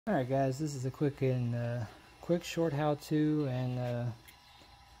Alright guys, this is a quick short how-to, and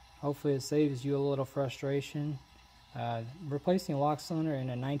hopefully it saves you a little frustration. Replacing a lock cylinder in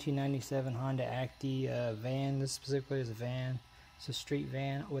a 1997 Honda ACTY van. This specifically is a van. It's a street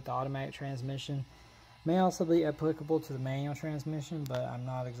van with the automatic transmission. May also be applicable to the manual transmission, but I'm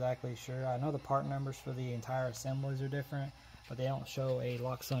not exactly sure. I know the part numbers for the entire assemblies are different, but they don't show a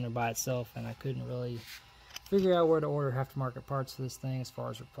lock cylinder by itself, and I couldn't really figure out where to order aftermarket parts for this thing as far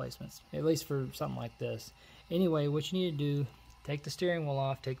as replacements, at least for something like this. Anyway, what you need to do, take the steering wheel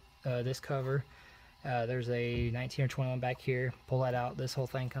off, take this cover. There's a 19 or 21 back here. Pull that out. This whole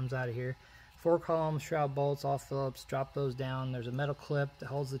thing comes out of here. 4 columns, shroud bolts, all Phillips. Drop those down. There's a metal clip that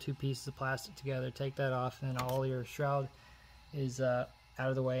holds the two pieces of plastic together. Take that off, and then all your shroud is out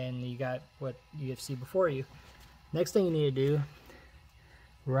of the way, and you got what you see before you. Next thing you need to do,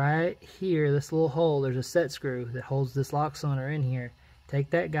 right here, this little hole, there's a set screw that holds this lock cylinder in here. Take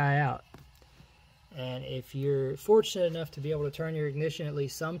that guy out, and if you're fortunate enough to be able to turn your ignition at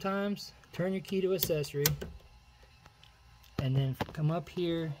least sometimes, turn your key to accessory, and then come up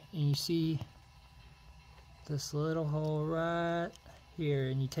here and you see this little hole right here,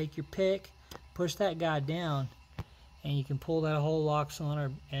 and you take your pick, push that guy down, and you can pull that whole lock cylinder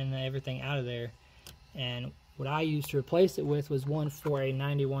and everything out of there. And what I used to replace it with was one for a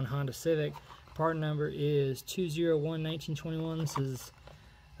 91 Honda Civic. Part number is 201-1921. This is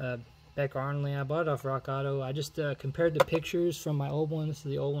Beck Arnley. I bought it off RockAuto. I just compared the pictures from my old one. This is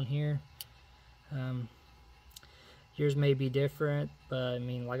the old one here. Yours may be different, but I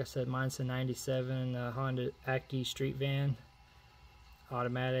mean, like I said, mine's a 97 Honda ACTY street van,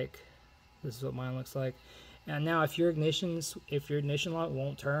 automatic. This is what mine looks like. And now if your ignition lock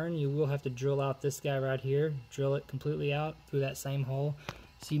won't turn, you will have to drill out this guy right here, drill it completely out through that same hole.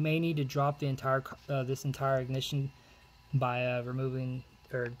 So you may need to drop the entire this entire ignition by removing,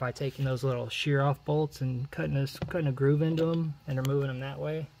 or by taking those little shear off bolts and cutting a groove into them and removing them that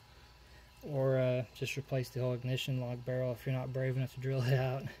way, or just replace the whole ignition lock barrel if you're not brave enough to drill it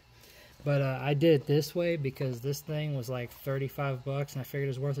out. But I did it this way because this thing was like 35 bucks, and I figured it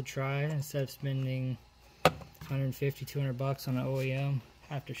was worth a try instead of spending 150, 200 bucks on an OEM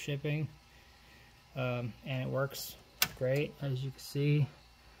after shipping. And it works great, as you can see.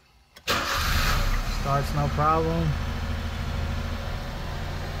 Starts no problem,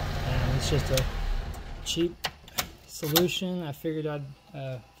 and it's just a cheap solution. I figured I'd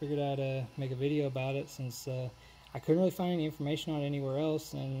make a video about it, since I couldn't really find any information on it anywhere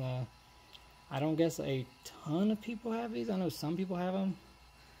else, and I don't guess a ton of people have these. I know some people have them,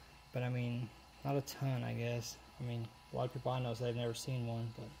 but I mean, not a ton, I guess. I mean, a lot of people I know say they've never seen one,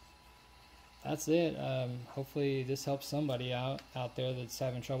 but that's it. Hopefully this helps somebody out there that's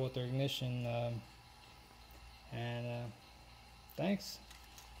having trouble with their ignition. And thanks.